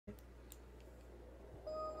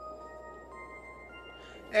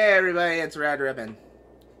Hey everybody, it's Rad Ribbon.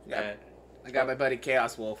 Yeah. I got my buddy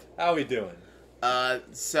Chaos Wolff. How we doing?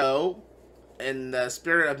 So, in the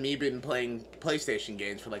spirit of me been playing PlayStation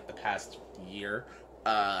games for like the past year,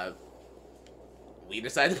 we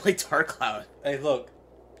decided to play Dark Cloud. Hey, look.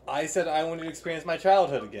 I said I wanted to experience my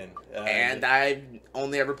childhood again. And I've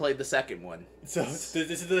only ever played the second one. So this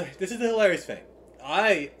is the hilarious thing.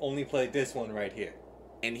 I only played this one right here.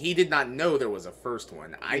 And he did not know there was a first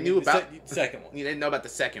one. I knew about the second one. You didn't know about the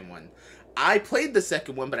second one. I played the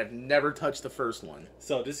second one, but I've never touched the first one.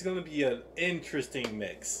 So this is going to be an interesting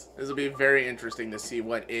mix. This will be very interesting to see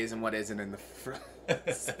what is and what isn't in the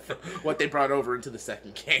what they brought over into the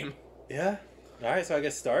second game. Yeah. All right. So I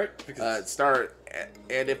guess start. Start.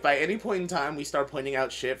 And if by any point in time we start pointing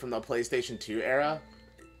out shit from the PlayStation 2 era,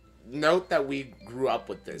 note that we grew up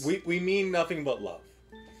with this. We mean nothing but love.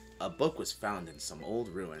 A book was found in some old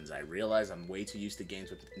ruins. I realize I'm way too used to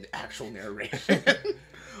games with actual narration.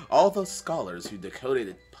 All those scholars who decoded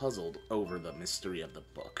it puzzled over the mystery of the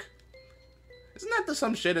book. Isn't that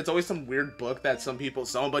some shit? It's always some weird book that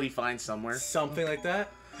somebody finds somewhere. Something like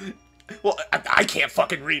that? Well, I can't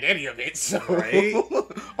fucking read any of it, so... Right?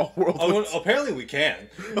 Apparently we can.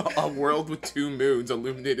 A world with 2 moons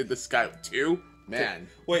illuminated the sky with 2? Man.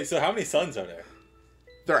 Wait, so how many suns are there?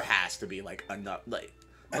 There has to be, like, enough, like...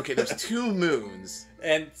 Okay, there's 2 moons.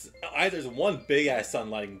 And there's one big-ass sun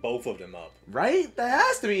lighting both of them up. Right? That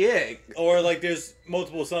has to be it. Or, like, there's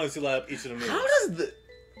multiple suns who light up each of the moons.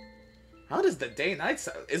 How does the day-night...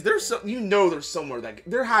 Is there some... You know there's somewhere that...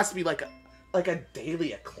 There has to be, like a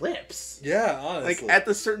daily eclipse. Yeah, honestly. Like, at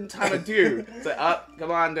the certain time of due. It's like,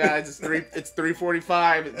 come on, guys. It's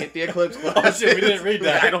 3:45. Get the eclipse glasses. Oh, shit, we didn't read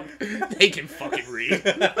that. They can fucking read.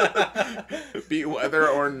 Be whether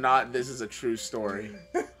or not this is a true story.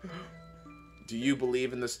 Do you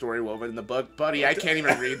believe in the story woven in the book? Buddy, I can't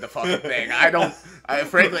even read the fucking thing.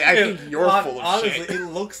 Frankly, I think you're full of shit. Honestly,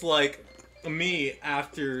 it looks like me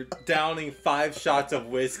after downing 5 shots of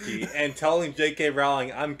whiskey and telling J.K.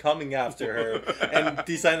 Rowling I'm coming after her and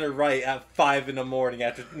deciding to write at 5 in the morning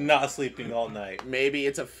after not sleeping all night. Maybe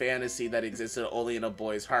it's a fantasy that existed only in a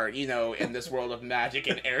boy's heart, you know, in this world of magic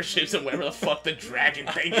and airships and whatever the fuck the dragon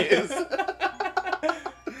thing is.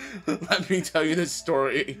 Let me tell you this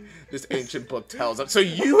story this ancient book tells us so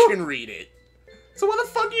you can read it. So what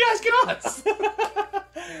the fuck are you asking us?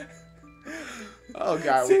 Oh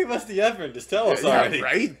god. Save us the effort. Just tell us already. Yeah,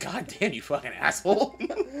 right? God damn, you fucking asshole.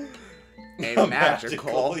 And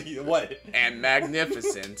magical. What? And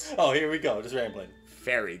magnificent. Oh, here we go. Just rambling.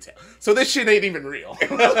 Fairy tale. So this shit ain't even real.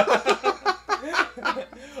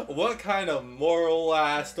 What kind of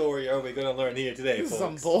moral-ass story are we gonna learn here today, folks?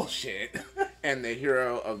 Some bullshit. And the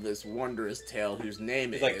hero of this wondrous tale, whose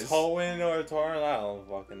name is... like Towin or Torin? I don't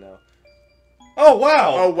fucking know. Oh,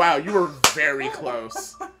 wow! Oh, wow, you were very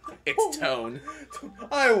close. It's Tone.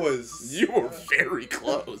 You were very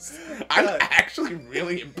close. I'm actually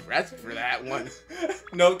really impressed for that one.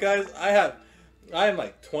 No, guys, I am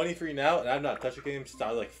like 23 now, and I've not touched a game since I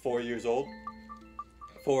was like 4 years old.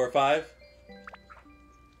 4 or 5.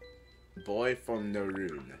 Boy from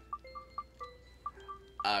Naroon.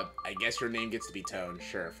 I guess your name gets to be Tone.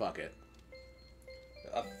 Sure, fuck it.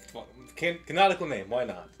 Canonical name, why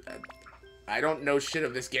not? I don't know shit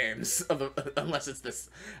of this game, unless it's this.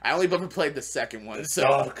 I only ever played the second one. So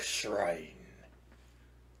Dark Shrine.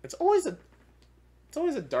 It's always a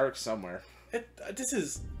dark somewhere.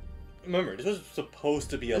 Remember, this was supposed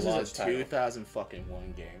to be a launch title. This is a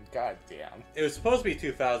 2001 game. God damn. It was supposed to be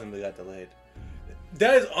 2000, but it got delayed.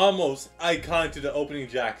 That is almost iconic to the opening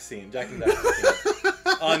Jack scene, Jack and Daxter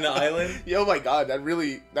scene, on the island. Oh my god, that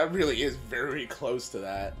really is very close to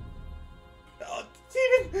that.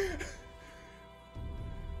 Steven.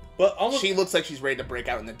 But almost... She looks like she's ready to break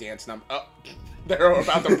out in the dance number. Oh, they're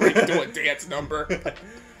about to break into a dance number.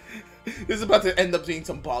 This is about to end up being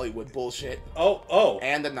some Bollywood bullshit. Oh.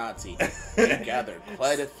 And a Nazi. We gathered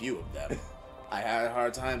quite a few of them. I had a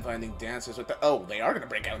hard time finding dancers with the... Oh, they are going to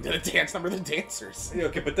break out into the dance number, the dancers. Yeah,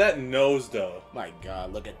 okay, but that nose, though. My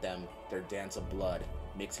god, look at them. Their dance of blood.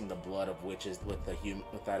 Mixing the blood of witches with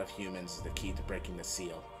that of humans is the key to breaking the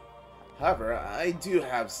seal. However, I do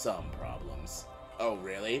have some problems. Oh,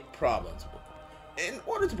 really? Problems. In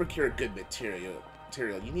order to procure good material,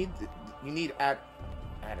 you need adequate...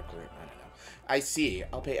 I don't know. I see.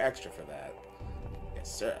 I'll pay extra for that.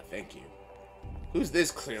 Yes, sir. Thank you. Who's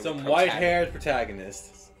this clearly? Some white-haired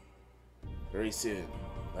protagonist. Very soon.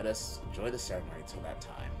 Let us enjoy the ceremony till that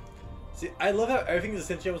time. See, I love how everything is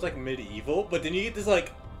essentially almost like medieval, but then you get this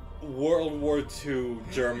like World War II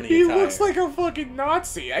Germany He attire. looks like a fucking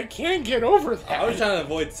Nazi. I can't get over that. I was trying to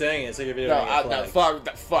avoid saying it so your video No,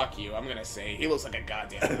 fuck you. I'm gonna say he looks like a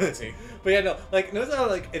goddamn Nazi. But yeah, no, like notice how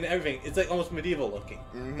like in everything it's like almost medieval looking,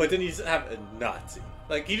 but then you just have a Nazi.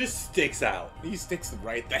 Like he just sticks out. He sticks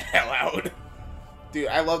right the hell out. Dude,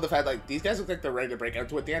 I love the fact like these guys look like they're ready to break out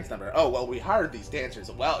to a dance number. Oh well, we hired these dancers.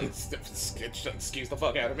 Well, excuse the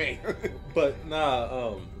fuck out of me. But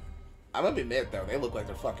nah, I'm gonna admit though, they look like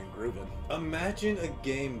they're fucking grooving. imagine a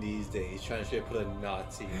game these days trying to put a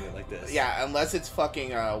Nazi in it like this. Yeah, unless it's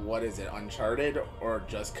fucking what is it, Uncharted or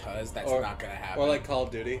Just Cause, that's not gonna happen. Or like Call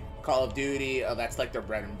of Duty. Call of Duty, that's like their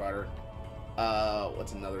bread and butter.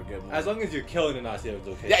 What's another good one? As long as you're killing a Nazi, it's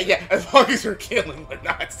okay. Yeah, as long as you're killing the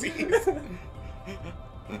Nazis.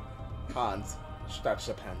 Hans,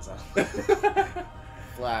 Staatsapanzer.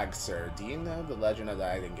 Flag, sir. Do you know the legend of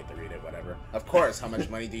that? I didn't get to read it, whatever. Of course, how much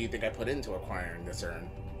money do you think I put into acquiring this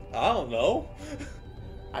urn? I don't know.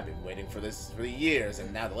 I've been waiting for this for years,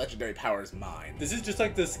 and now the legendary power is mine. This is just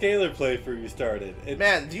like the scalar playthrough you started.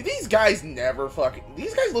 Man, do these guys never fucking...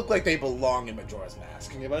 These guys look like they belong in Majora's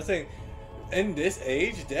Mask. Yeah, but I'm saying, in this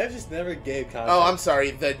age, Dev just never gave content. Oh, I'm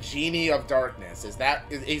sorry. The Genie of Darkness. Is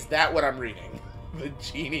that what I'm reading? The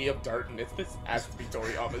Genie of Darkness. This has to be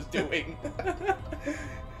Toriyama's doing.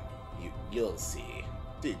 You'll see.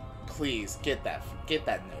 Dude, please get that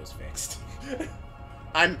nose fixed.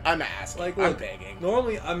 I'm asking. Like, look, I'm begging.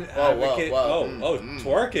 Normally, I'm an advocate.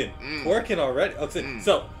 Twerking, twerking already. Okay,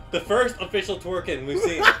 so the first official twerking we've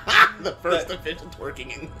seen. The first official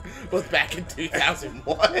twerking was back in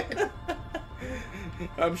 2001.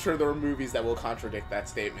 I'm sure there are movies that will contradict that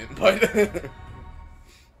statement, but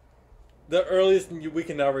the earliest we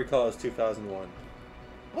can now recall is 2001.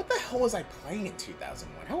 What the hell was I playing in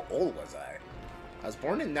 2001? How old was I? I was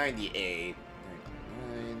born in 98.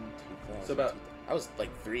 99, 2000. So about... I was like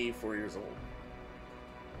 3, 4 years old.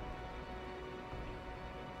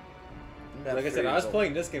 Like I said, I was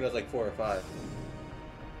playing this game when I was like 4 or 5.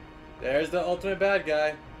 There's the ultimate bad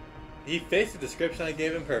guy. He faced the description I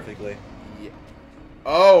gave him perfectly. Yeah.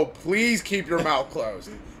 Oh, please keep your mouth closed.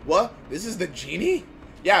 What? This is the Genie?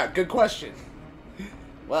 Yeah, good question.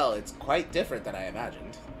 Well, it's quite different than I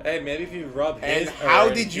imagined. Hey, maybe if you rub his And how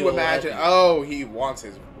urn, did you imagine? Oh, he wants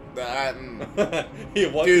his... He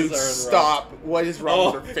wants Dude, his urn stop. rubbed. What is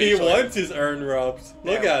wrong with her face? He wants his urn rubbed.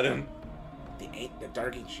 Look at him. The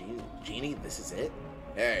dark Genie, this is it?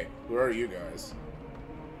 Hey, who are you guys?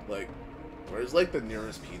 Like, where's like the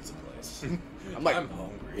nearest pizza place? I'm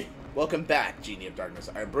hungry. Welcome back, Genie of Darkness.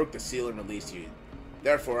 I broke the seal and released you.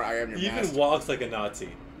 Therefore, I am your master. He even walks like a Nazi.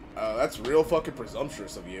 Oh, that's real fucking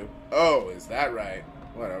presumptuous of you. Oh, is that right?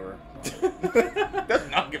 Whatever. Does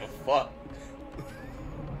not give a fuck.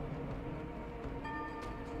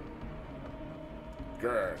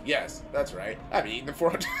 Grr. Yes, that's right. I've eaten the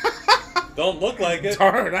 400. Don't look like it.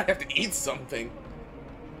 Darn, I have to eat something.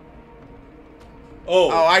 Oh,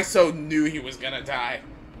 I so knew he was gonna die.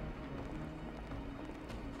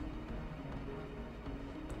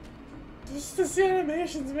 Just the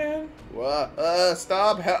animations, man. What?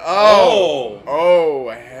 Stop. Oh,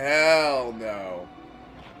 hell no.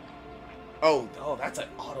 Oh, that's an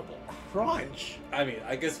audible crunch. I mean,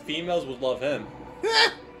 I guess females would love him.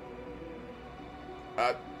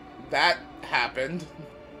 That happened.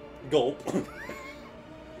 Gulp.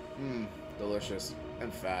 Delicious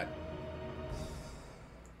and fat.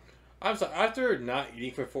 I'm sorry, after not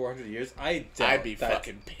eating for 400 years, I'd be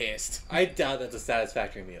fucking pissed. I doubt that's a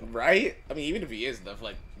satisfactory meal. Right? I mean, even if he is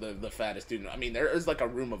the fattest dude, I mean, there is like a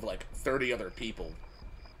room of like 30 other people.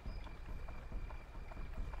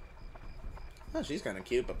 Oh, she's kind of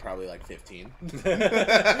cute, but probably like 15.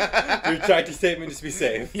 Retract your statement just to be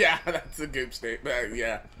safe. Yeah, that's a good statement.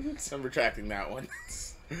 Yeah, I'm retracting that one.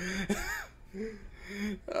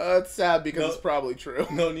 It's sad because it's probably true.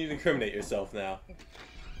 No need to incriminate yourself now.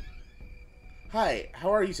 Hi,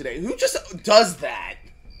 how are you today? Who just does that?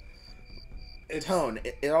 Tone,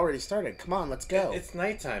 it already started. Come on, let's go. It's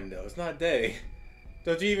nighttime, though. It's not day.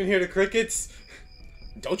 Don't you even hear the crickets?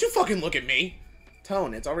 Don't you fucking look at me.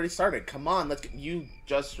 Tone, it's already started. Come on, let's get... You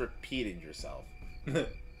just repeated yourself.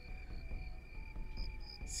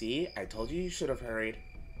 See? I told you should have hurried.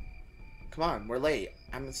 Come on, we're late.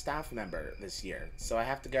 I'm a staff member this year, so I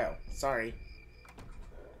have to go. Sorry.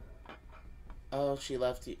 Oh, she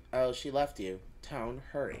left you. Oh, she left you. Tone,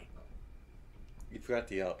 hurry. You forgot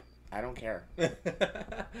the up. I don't care.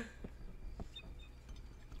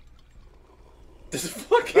 This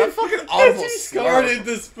fucking... That fucking awful discarded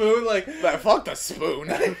the spoon, like... But fuck the spoon.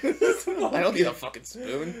 I don't need a fucking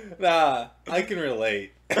spoon. Nah, I can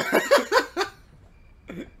relate.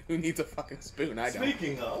 Who needs a fucking spoon? I don't.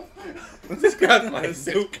 Speaking of, just grab my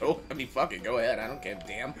soup. I mean, fucking go ahead. I don't give a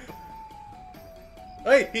damn.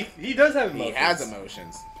 Hey, he does have emotions. He has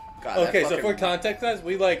emotions. God, okay, so for context, guys,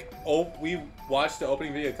 we watched the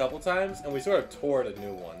opening video a couple times, and we sort of toured a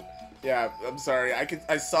new one. Yeah, I'm sorry.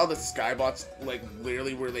 I saw the skybox, like,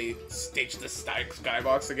 literally where they stitched the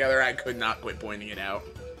skybox together. I could not quit pointing it out.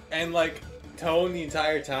 And, like, Tone the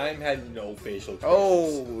entire time had no facial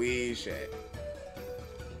expressions. Holy shit.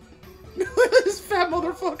 This fat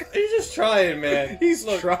motherfucker. He's just trying, man. He's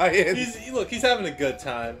trying. He's having a good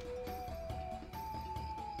time.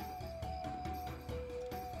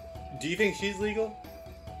 Do you think she's legal?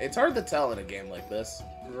 It's hard to tell in a game like this.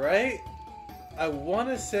 Right? I want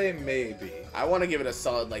to say maybe. I want to give it a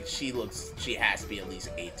solid, like, she has to be at least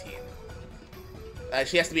 18.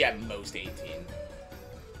 She has to be at most 18.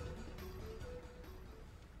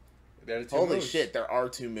 Holy shit, there are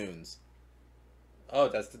 2 moons. Oh,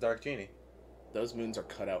 that's the Dark Genie. Those moons are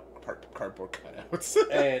cardboard cutouts.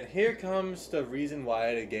 And here comes the reason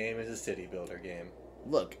why the game is a city builder game.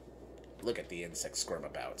 Look at the insect squirm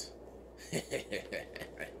about.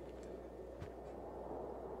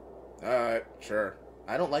 Alright, sure.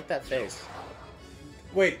 I don't like that face.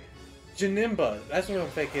 Wait, Janimba. That's what I'm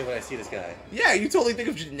thinking when I see this guy. Yeah, you totally think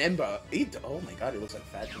of Janimba. Oh my god, he looks like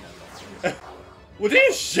fat Janimba. Well, did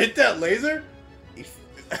you shit that laser?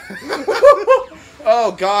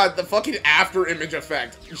 Oh god, the fucking after image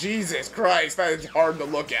effect. Jesus Christ, that is hard to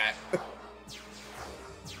look at.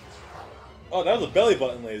 Oh, that was a belly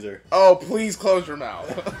button laser. Oh, please close your mouth.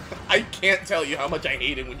 I can't tell you how much I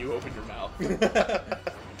hate it when you open your mouth.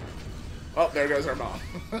 Oh, there goes our mom.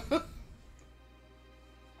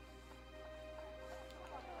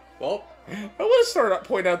 Well, I want to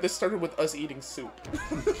point out this started with us eating soup.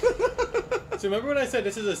 So remember when I said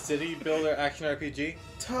this is a city builder action RPG?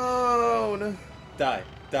 Tone. Die,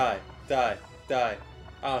 die, die, die.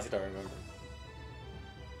 I honestly don't remember.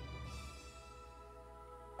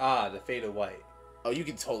 Ah, the fade of white. Oh, you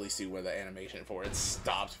can totally see where the animation for it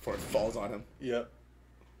stops before it falls on him. Yep.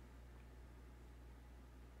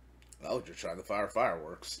 Oh, you're trying to fire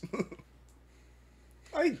fireworks.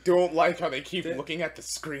 I don't like how they keep looking at the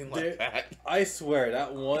screen like that. I swear,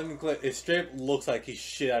 that one clip, it straight up looks like he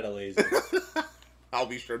shit out of laser. I'll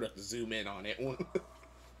be sure to zoom in on it.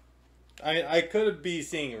 I could be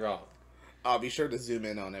seeing wrong. I'll be sure to zoom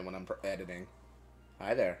in on it when I'm editing.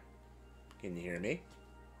 Hi there. Can you hear me?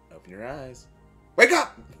 Open your eyes. Wake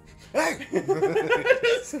up! Hey!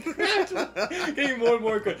 Getting more and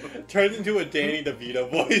more good. Turns into a Danny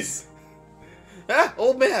DeVito voice. Ah,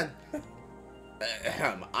 old man!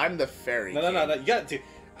 I'm the fairy king. No, you got to.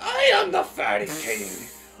 I am the fairy king.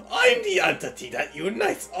 I'm the entity that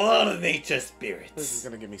unites all nature spirits. This is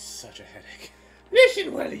gonna give me such a headache.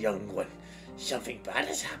 Listen well, young one. Something bad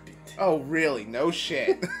has happened. Oh, really? No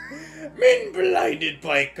shit. Men blinded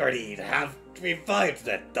by greed have revived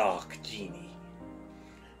the Dark Genie.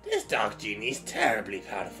 This Dark Genie is terribly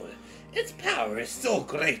powerful. Its power is so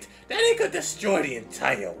great that it could destroy the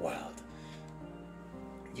entire world.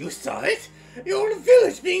 You saw it? Your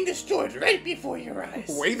village being destroyed right before your eyes.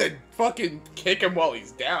 Way to fucking kick him while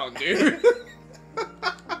he's down, dude.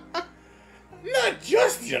 Not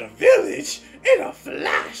just your village. In a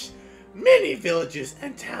flash, many villages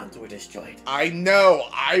and towns were destroyed. I know.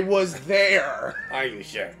 I was there. Are you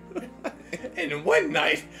sure? In one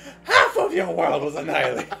night, half of your world was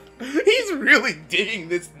annihilated. He's really digging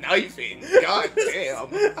this knifing. God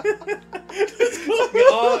damn. Just going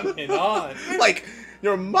on and on. Like,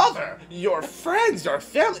 your mother, your friends, your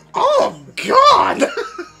family. Oh, God!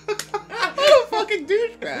 What a fucking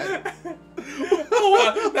douchebag. Oh,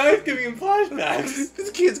 wow. Now he's giving him flashbacks.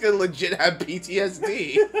 This kid's gonna legit have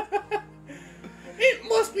PTSD. It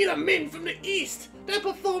must be the men from the east that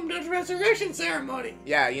performed the resurrection ceremony.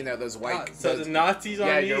 Yeah, you know, those white... So the Nazis on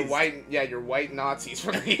the east. Your white Nazis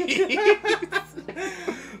from the east.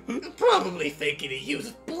 Probably thinking he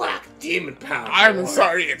used black demon power. I'm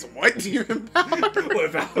sorry, it's what demon power?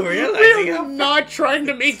 Without realizing We're not trying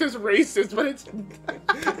to make this racist, but it's...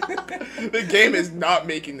 The game is not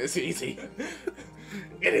making this easy.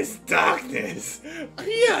 It is darkness.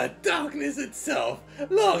 Yeah, darkness itself.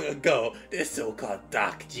 Long ago, this so-called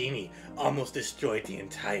Dark Genie almost destroyed the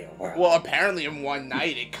entire world. Well, apparently in one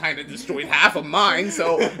night it kind of destroyed half of mine,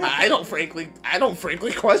 so I don't frankly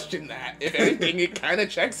question that. If anything, it kind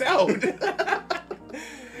of checks out.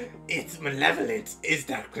 Its malevolence is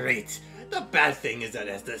that great. The bad thing is that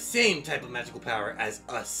it has the same type of magical power as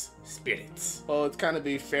us spirits. Well, it's kind of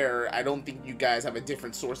be fair. I don't think you guys have a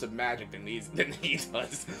different source of magic than he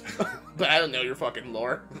does. But I don't know your fucking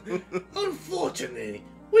lore. Unfortunately,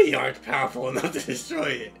 We aren't powerful enough to destroy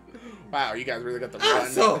it. Wow, you guys really got the run.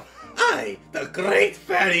 So, I, the great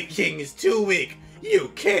fairy king, is too weak.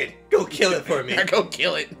 You, kid, go kill it for me. Go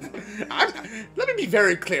kill it. Let me be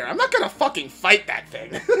very clear. I'm not gonna fucking fight that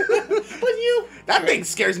thing. But that thing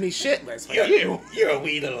scares me shitless. But you're a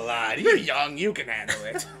wee little lad. You're young. You can handle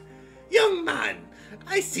it. Young man,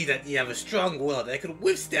 I see that you have a strong will that could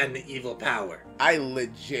withstand the evil power. I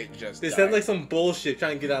legit just This sounds like some bullshit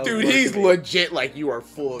trying to get out of Dude, he's legit like, you are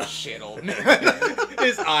full of shit, old man.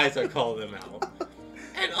 His eyes are calling him out.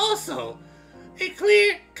 And also, a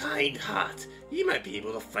clear, kind heart. You might be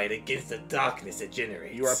able to fight against the darkness it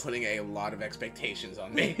generates. You are putting a lot of expectations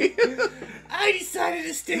on me. I decided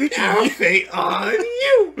to stick our fate on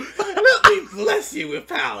you. Let me bless you with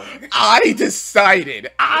power. I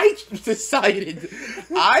decided. I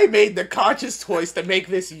made the conscious choice to make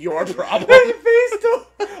this your problem.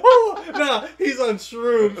 Oh, nah, he's on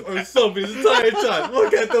shrooms or something his entire time.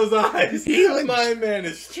 Look at those eyes. My man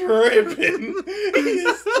is tripping.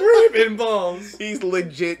 He's tripping balls. He's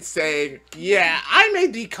legit saying, yeah, I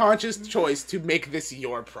made the conscious choice to make this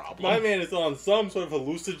your problem. My man is on some sort of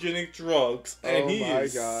hallucinogenic drugs, and he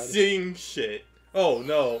is seeing shit. Oh,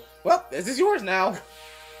 no. Well, this is yours now.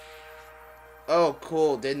 Oh,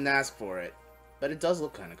 cool. Didn't ask for it. But it does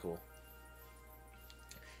look kind of cool.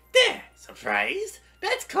 There! Surprised?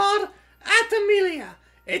 That's called Atomelia.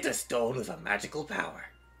 It's a stone with a magical power.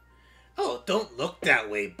 Oh, don't look that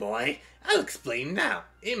way, boy. I'll explain now.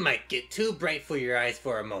 It might get too bright for your eyes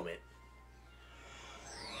for a moment.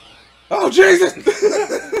 Oh, Jesus!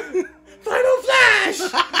 Final flash!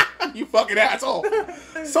 You fucking asshole!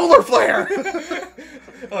 Solar flare!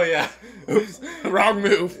 Oh, yeah. Oops. Wrong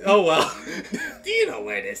move. Oh, well. Do you know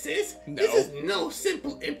where this is? No. This is no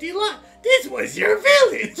simple empty lot. This was your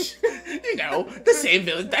village! You know, the same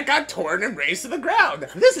village that got torn and razed to the ground.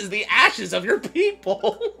 This is the ashes of your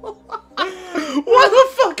people. What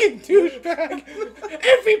a fucking douchebag.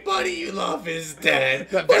 Everybody you love is dead.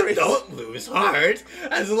 But don't lose heart.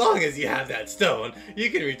 As long as you have that stone,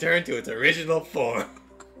 you can return to its original form.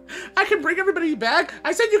 I can bring everybody back?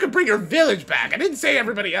 I said you can bring your village back. I didn't say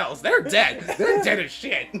everybody else. They're dead. They're dead as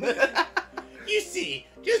shit. You see,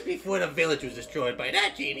 just before the village was destroyed by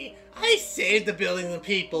that genie, I saved the buildings and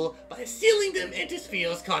people by sealing them into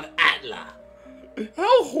spheres called Atla.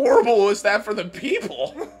 How horrible was that for the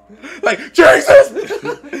people? Like, Jesus!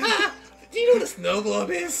 Do you know what a snow globe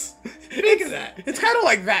is? Think of that. It's kind of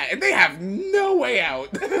like that, and they have no way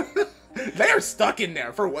out. They are stuck in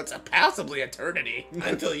there for what's a passably eternity.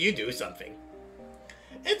 Until you do something.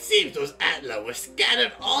 It seems those Atla were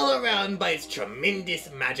scattered all around by its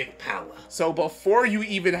tremendous magic power. So before you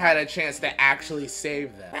even had a chance to actually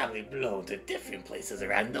save them. Probably blown to different places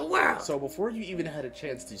around the world. So before you even had a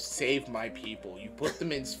chance to save my people, you put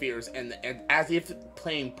them in spheres and as if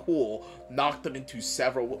playing pool, knocked them into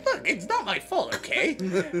several... Look, it's not my fault, okay?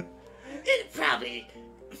 It probably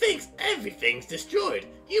thinks everything's destroyed.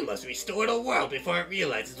 You must restore the world before it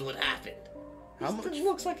realizes what happened. How much? It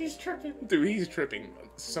looks like he's tripping. Dude, he's tripping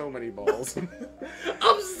so many balls.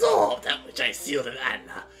 Absorb that which I sealed in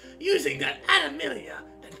Atla, using that Atomelia,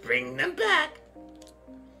 and bring them back.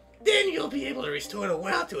 Then you'll be able to restore the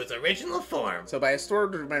world to its original form. So by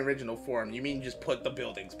restored to my original form, you mean just put the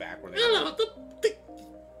buildings back where they were?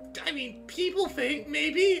 I mean, people think,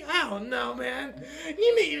 maybe, I don't know, man.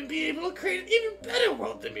 You may even be able to create an even better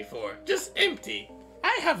world than before, just empty.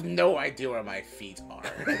 I have no idea where my feet are.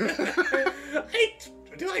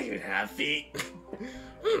 Do I even have feet?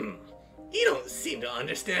 You don't seem to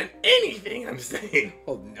understand anything I'm saying.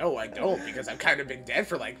 Well, no, I don't, because I've kind of been dead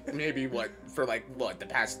for like, maybe the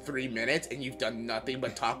past 3 minutes, and you've done nothing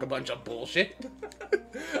but talk a bunch of bullshit.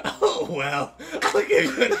 Oh, well, I'll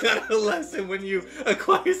give you another lesson when you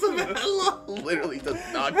acquire some Atla. Literally does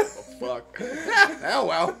not give a fuck. Oh,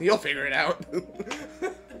 well, you'll figure it out.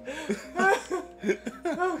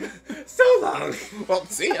 So long. Well,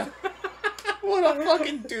 see ya. What a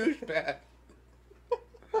fucking douchebag.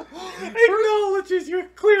 Acknowledges you're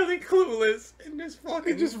clearly clueless in this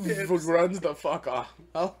fucking. He just runs the fuck off.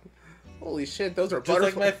 Oh, holy shit! Those are just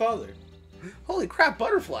butterflies. like my father. Holy crap!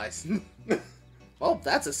 Butterflies. Well,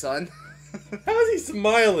 that's a son. How is he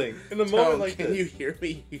smiling in a moment like this? Can you hear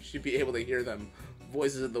me? You should be able to hear them.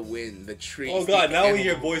 Voices of the wind, the trees. Oh god! Now we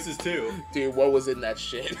hear voices too. Dude, what was in that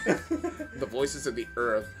shit? The voices of the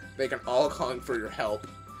earth. They can all calling for your help.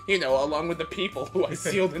 You know, along with the people who I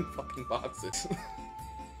sealed in fucking boxes.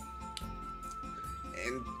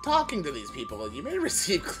 And talking to these people, you may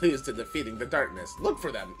receive clues to defeating the darkness. Look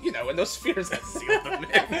for them, you know, in those spheres that sealed them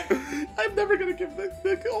in. I'm never gonna give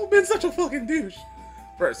the old man such a fucking douche.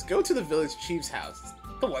 First, go to the village chief's house,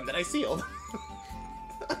 the one that I sealed.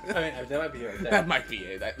 I mean, that might be it right there. That might be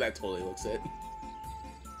it. That totally looks it.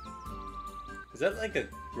 Is that like a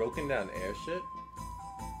broken down airship?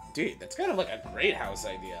 Dude, that's kind of like a great house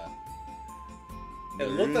idea. It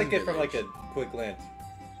looked like it from like a quick glance.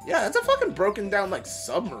 Yeah, that's a fucking broken down like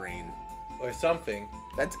submarine. Or something.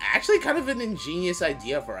 That's actually kind of an ingenious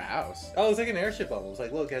idea for a house. Oh, it's like an airship almost.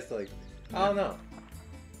 Like, look, it has to like, I don't know.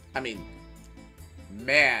 I mean,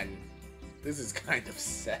 man, this is kind of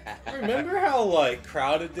sad. Remember how like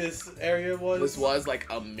crowded this area was? This was like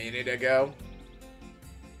a minute ago.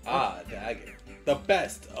 Ah, dagger. The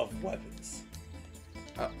best of weapons.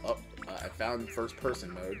 I found first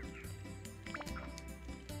person mode.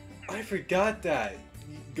 I forgot that.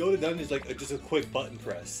 You go to dungeons like just a quick button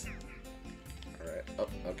press. Alright. Oh,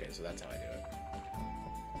 okay, so that's how I do it.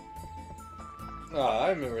 Oh, I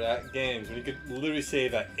remember that. Games when you could literally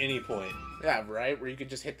save at any point. Yeah, right? Where you could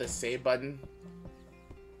just hit the save button.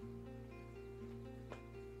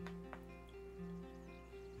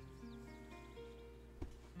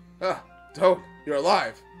 Ah, Toad, you're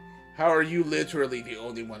alive. How are you literally the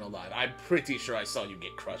only one alive? I'm pretty sure I saw you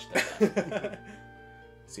get crushed at that.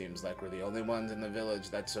 Seems like we're the only ones in the village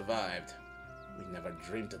that survived. We never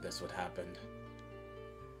dreamed that this would happen.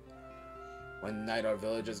 One night our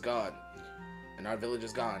village is gone. And our village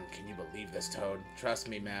is gone. Can you believe this, Toad? Trust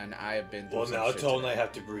me, man. I have been through Well, some now, shit Toad, today. I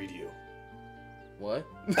have to breed you. What?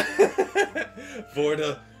 For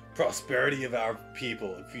the prosperity of our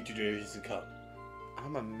people and future generations to come.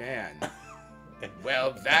 I'm a man.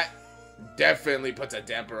 Well, that definitely puts a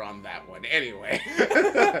damper on that one. Anyway,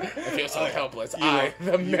 I feel so helpless.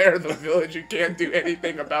 The mayor of the village, who can't do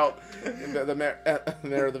anything about the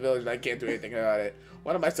mayor of the village, and I can't do anything about it.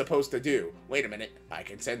 What am I supposed to do? Wait a minute. I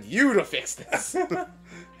can send you to fix this.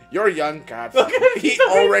 You're young, God. He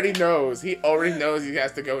already knows. He already knows he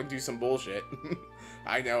has to go and do some bullshit.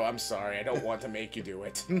 I know. I'm sorry. I don't want to make you do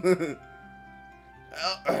it. Well,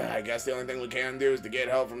 I guess the only thing we can do is to get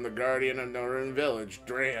help from the guardian of Northern Village,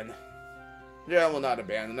 Dran. Yeah, will not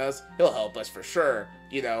abandon us. He'll help us for sure.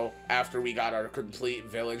 You know, after we got our complete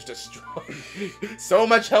village destroyed. So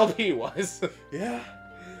much help he was. Yeah.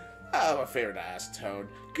 I have a favor to ask, Toad.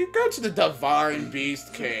 Go to the Divine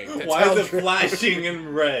Beast Cave. Why is it flashing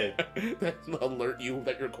in red? That'll alert you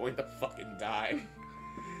that you're going to fucking die.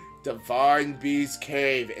 Divine Beast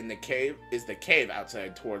Cave. And the cave is the cave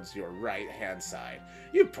outside towards your right-hand side.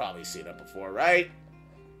 You've probably seen it before, right?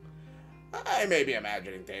 I may be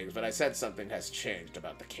imagining things, but I said something has changed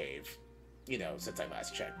about the cave. You know, since I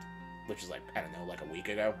last checked. Which is like, I don't know, like a week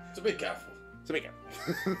ago. So be careful. So be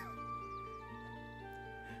careful.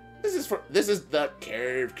 This is the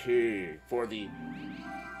cave key for the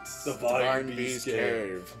Divine Beast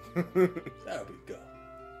Cave. There we go.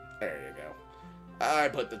 There you go. I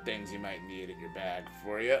put the things you might need in your bag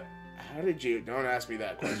for you. How did you... Don't ask me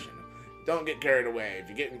that question. Don't get carried away. If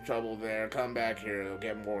you get in trouble there, come back here. You'll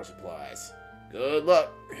get more supplies. Good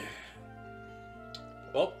luck.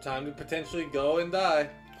 Well, time to potentially go and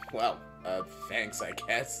die. Well, thanks, I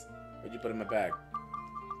guess. What'd you put in my bag?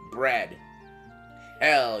 Bread.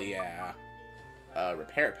 Hell yeah.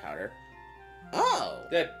 Repair powder. Oh.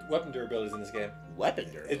 That weapon durability is in this game. Weapon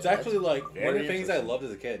durability. It's actually like one of the things I interesting. loved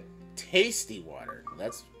as a kid. Tasty water.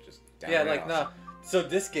 That's just down Yeah, right like off. nah. So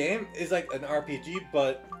this game is like an RPG,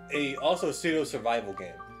 but also pseudo survival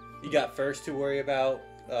game. You got first to worry about.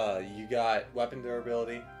 You got weapon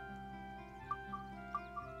durability.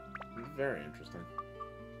 Very interesting.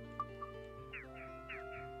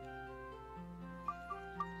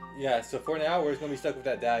 Yeah. So for now, we're just gonna be stuck with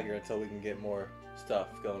that dagger until we can get more stuff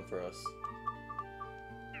going for us.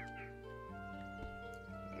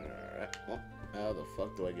 Alright. Well, how the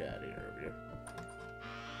fuck do I get out of here over here?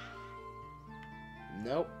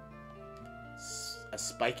 Nope. A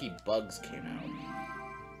spiky bugs came out.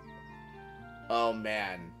 Oh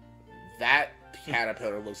man. That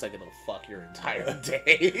caterpillar looks like it'll fuck your entire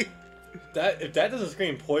day. If that doesn't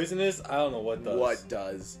scream poisonous, I don't know what does. What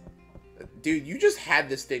does? Dude, you just had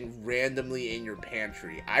this thing randomly in your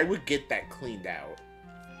pantry. I would get that cleaned out.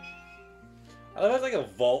 I love it's like a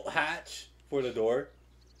vault hatch for the door.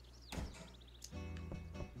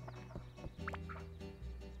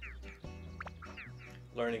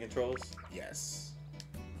 Learning controls. Yes.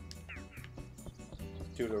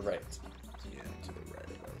 To the right. Yeah, to the right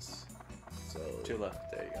of us. So. To the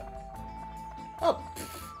left. There you go. Oh.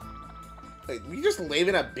 Wait, we just live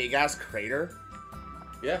in a big ass crater?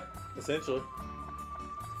 Yeah, essentially.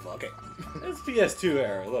 Fuck it. It's PS2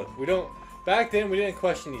 era. Look, we don't. Back then, we didn't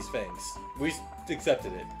question these things. We just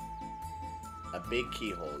accepted it. A big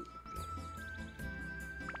keyhole.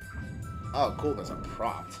 Oh, cool. There's a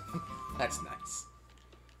prompt. That's nice.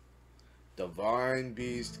 Divine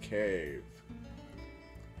Beast Cave.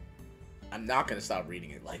 I'm not gonna stop reading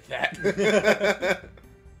it like that.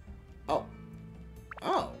 Oh.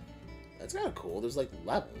 Oh. That's kind of cool. There's like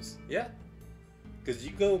levels. Yeah. Because you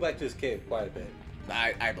go back to this cave quite a bit.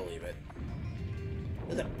 I believe it.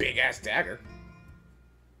 There's a big ass dagger.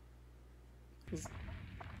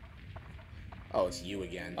 Oh, it's you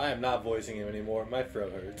again. I am not voicing him anymore. My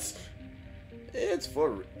throat hurts. It's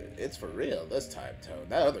for real this time, Toad.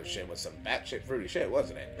 That other shit was some batshit fruity shit,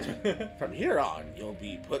 wasn't it? From here on, you'll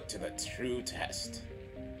be put to the true test.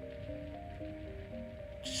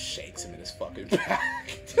 Shakes him in his fucking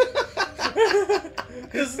back.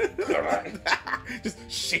 Just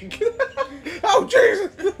shake. Oh,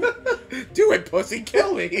 Jesus! Do it, pussy.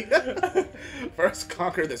 Kill me. First,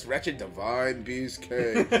 conquer this wretched Divine Beast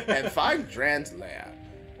Cave and find Dran's lair.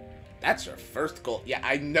 That's your first goal. Yeah,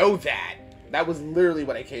 I know that. That was literally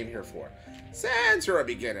what I came here for. Since you're a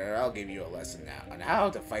beginner, I'll give you a lesson now on how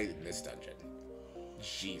to fight in this dungeon.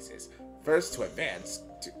 Jesus. First, to advance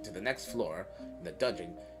to the next floor in the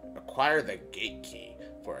dungeon, acquire the gate key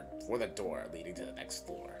for the door leading to the next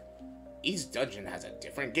floor. Each dungeon has a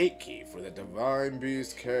different gate key for the Divine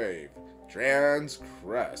Beast Cave. Dran's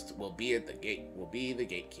crest will be the gate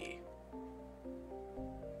key.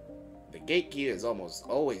 The gate key is almost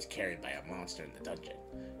always carried by a monster in the dungeon.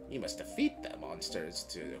 You must defeat the monsters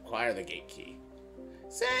to acquire the gate key.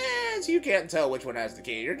 Since you can't tell which one has the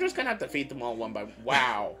key, you're just gonna have to defeat them all one by one.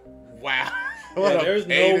 Wow. Wow. Yeah, there's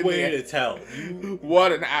no way to tell.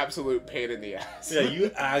 What an absolute pain in the ass. Yeah,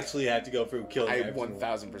 you actually have to go through killing I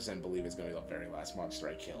 1000% believe it's gonna be the very last monster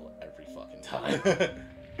I kill every fucking time.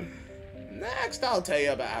 Next, I'll tell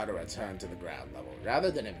you about how to return to the ground level,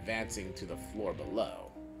 rather than advancing to the floor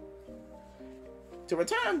below. To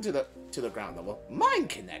return to the ground level, mind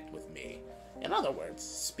connect with me. In other words,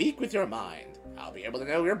 speak with your mind. I'll be able to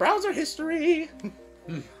know your browser history.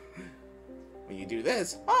 When you do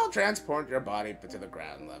this, I'll transport your body to the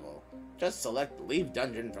ground level. Just select Leave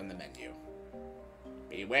Dungeon from the menu.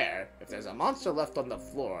 Beware, if there's a monster left on the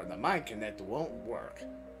floor, the mind connect won't work.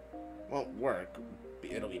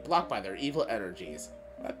 It'll be blocked by their evil energies.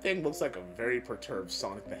 That thing looks like a very perturbed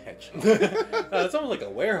Sonic the Hedgehog. It's almost like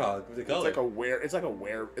a werehog with the color. It's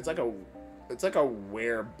like a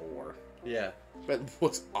wereboar. Yeah. But it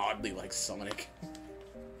looks oddly like Sonic.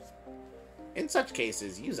 In such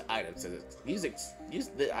cases, use the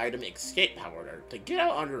item Escape Powder to get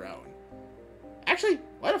out on your own. Actually,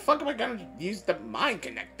 why the fuck am I gonna use the mind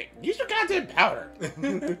connecting? Use your goddamn powder!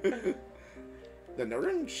 The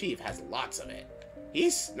Northern Chief has lots of it. He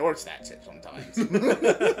snorts that shit sometimes.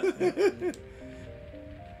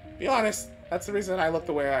 Be honest, that's the reason I look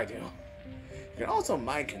the way I do. You can also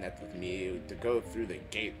mind connect with me to go through the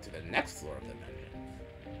gate to the next floor of the dungeon.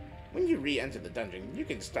 When you re-enter the dungeon, you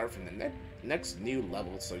can start from the next new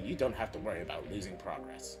level so you don't have to worry about losing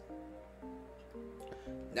progress.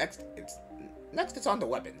 Next, it's on to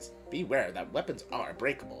weapons. Beware that weapons are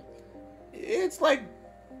breakable. It's like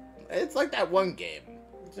that one game.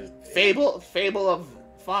 Fable of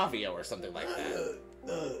Favio or something like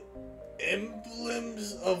that.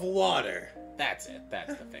 Emblems of Water. That's it.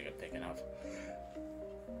 That's the thing I'm thinking of.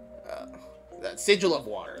 The Sigil of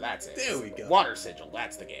Water. That's it. There we go. Water Sigil.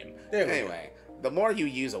 That's the game. Anyway, the more you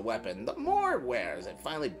use a weapon, the more it wears. It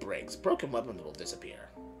finally breaks. Broken weapons will disappear.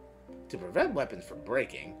 To prevent weapons from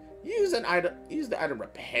breaking, use the item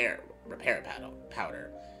repair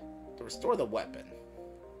powder to restore the weapon.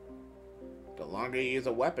 The longer you use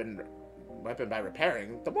a weapon by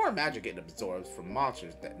repairing, the more magic it absorbs from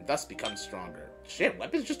monsters and thus becomes stronger. Shit,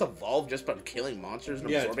 weapons just evolve just from killing monsters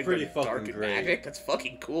and absorbing their dark magic? That's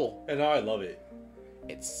fucking cool. And I love it.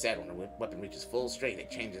 It's said when a weapon reaches full strength,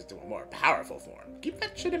 it changes to a more powerful form. Keep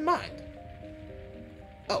that shit in mind.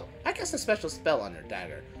 Oh, I cast a special spell on your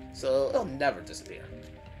dagger, so it'll never disappear.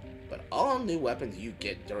 But all new weapons you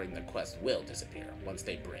get during the quest will disappear once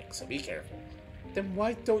they break, so be careful. Then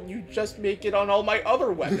why don't you just make it on all my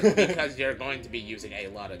other weapons? Because you're going to be using a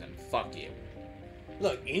lot of them. Fuck you.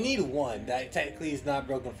 Look, you need one that technically is not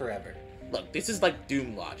broken forever. Look, this is like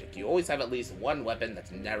Doom logic. You always have at least one weapon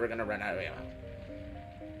that's never gonna run out of ammo.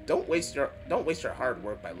 Don't waste your hard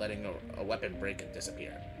work by letting a weapon break and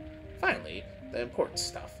disappear. Finally, the important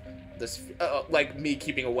stuff. Like me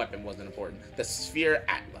keeping a weapon wasn't important. The Sphere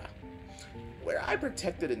Atla, where I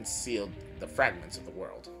protected and sealed the fragments of the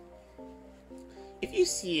world. If you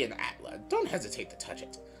see an Atla, don't hesitate to touch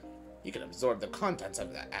it. You can absorb the contents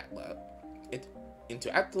of that Atla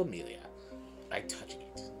into Atlamelia by touching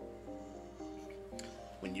it.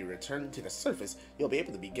 When you return to the surface, you'll be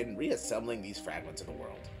able to begin reassembling these fragments of the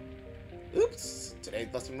world. Oops,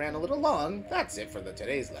 today's lesson ran a little long. That's it for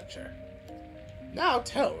today's lecture. Now,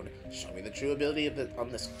 Toad, show me the true ability on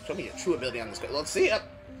this. Show me your true ability on this. Let's see it.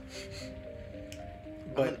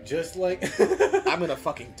 But just like I'm gonna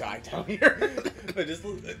fucking die down here. But just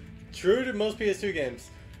true to most PS2 games,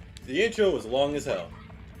 the intro was long as hell.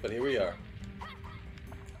 But here we are.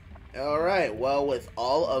 Alright, well, with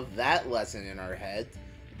all of that lesson in our head,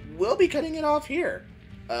 we'll be cutting it off here.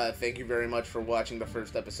 Thank you very much for watching the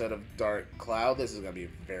first episode of Dark Cloud. This is gonna be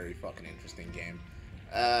a very fucking interesting game.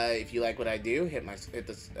 If you like what I do, hit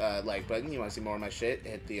the like button. You want to see more of my shit,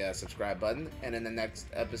 hit the subscribe button. And in the next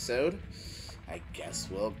episode, I guess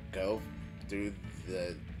we'll go through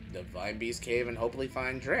the Divine Beast Cave and hopefully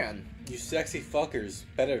find Dran. You sexy fuckers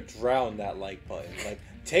better drown that like button. Like,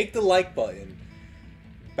 take the like button,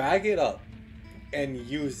 bag it up, and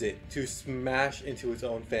use it to smash into its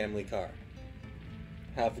own family car.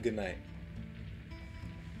 Have a good night.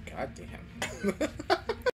 God damn.